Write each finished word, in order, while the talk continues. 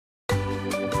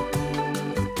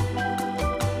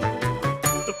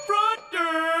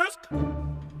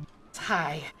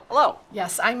Hi. Hello.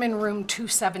 Yes, I'm in room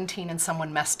 217 and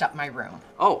someone messed up my room.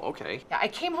 Oh, okay. Yeah, I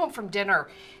came home from dinner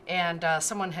and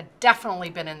someone had definitely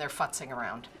been in there futzing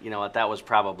around. You know what? That was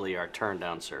probably our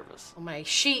turn-down service. Well, my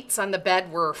sheets on the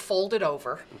bed were folded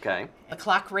over. Okay. The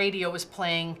clock radio was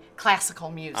playing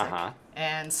classical music.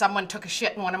 And someone took a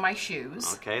shit in one of my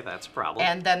shoes. Okay, that's a problem.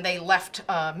 And then they left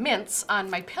mints on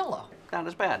my pillow. Not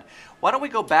as bad. Why don't we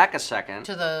go back a second?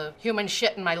 To the human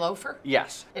shit in my loafer?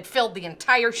 Yes. It filled the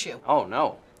entire shoe. Oh,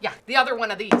 no. Yeah, the other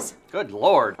one of these. Good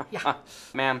Lord. Yeah.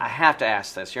 Ma'am, I have to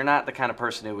ask this. You're not the kind of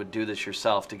person who would do this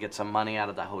yourself to get some money out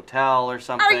of the hotel or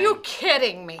something? Are you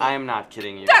kidding me? I am not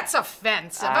kidding you. That's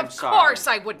offensive. I'm of sorry. course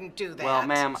I wouldn't do that. Well,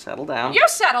 ma'am, settle down. You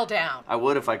settle down. I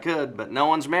would if I could, but no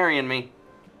one's marrying me.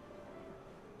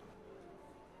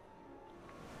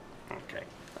 Okay,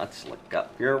 let's look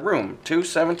up your room.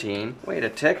 217. Wait a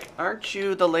tick. Aren't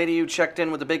you the lady who checked in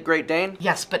with the big Great Dane?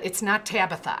 Yes, but it's not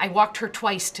Tabitha. I walked her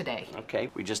twice today. Okay,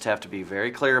 we just have to be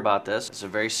very clear about this. It's a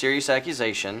very serious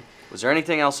accusation. Was there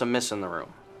anything else amiss in the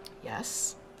room?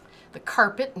 Yes. The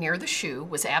carpet near the shoe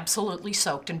was absolutely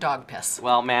soaked in dog piss.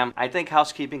 Well, ma'am, I think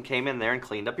housekeeping came in there and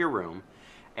cleaned up your room,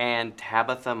 and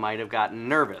Tabitha might have gotten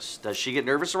nervous. Does she get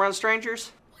nervous around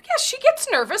strangers? Yes, she gets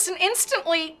nervous and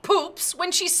instantly poops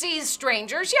when she sees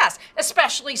strangers, yes,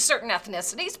 especially certain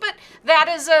ethnicities, but that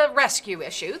is a rescue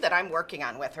issue that I'm working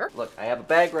on with her. Look, I have a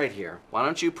bag right here. Why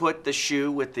don't you put the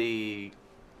shoe with the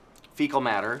fecal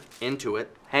matter into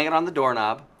it, hang it on the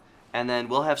doorknob, and then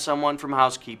we'll have someone from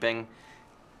housekeeping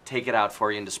take it out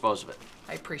for you and dispose of it.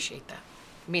 I appreciate that.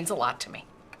 It means a lot to me.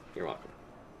 You're welcome.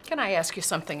 Can I ask you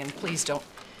something, and please don't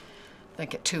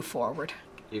think it too forward?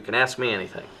 You can ask me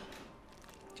anything.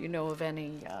 Do you know of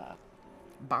any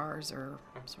bars or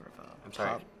sort of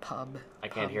a pub I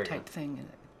can't hear type you. thing,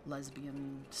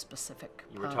 lesbian specific?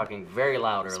 You were talking very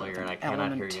loud sort earlier, of and I an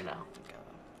cannot hear element, you now. like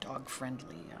a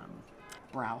dog-friendly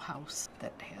brow house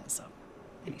that has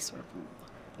any sort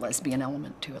of lesbian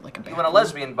element to it, like a. You want a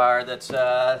lesbian bar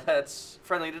that's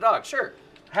friendly to dogs? Sure.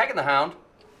 Hag and the Hound,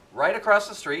 right across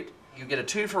the street. You get a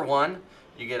 2-for-1.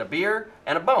 You get a beer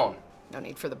and a bone. No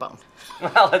need for the bone.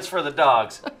 Well, it's for the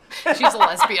dogs. She's a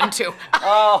lesbian too.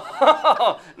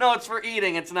 Oh, no, it's for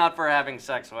eating. It's not for having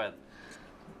sex with.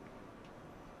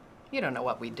 You don't know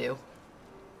what we do.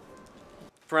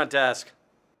 Front desk.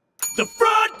 The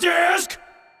front desk!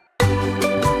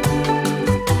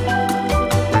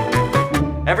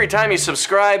 Every time you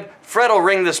subscribe, Fred will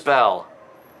ring this bell.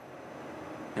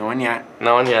 No one yet.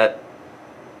 No one yet.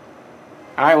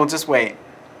 All right, we'll just wait.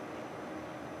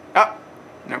 Oh,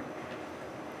 no.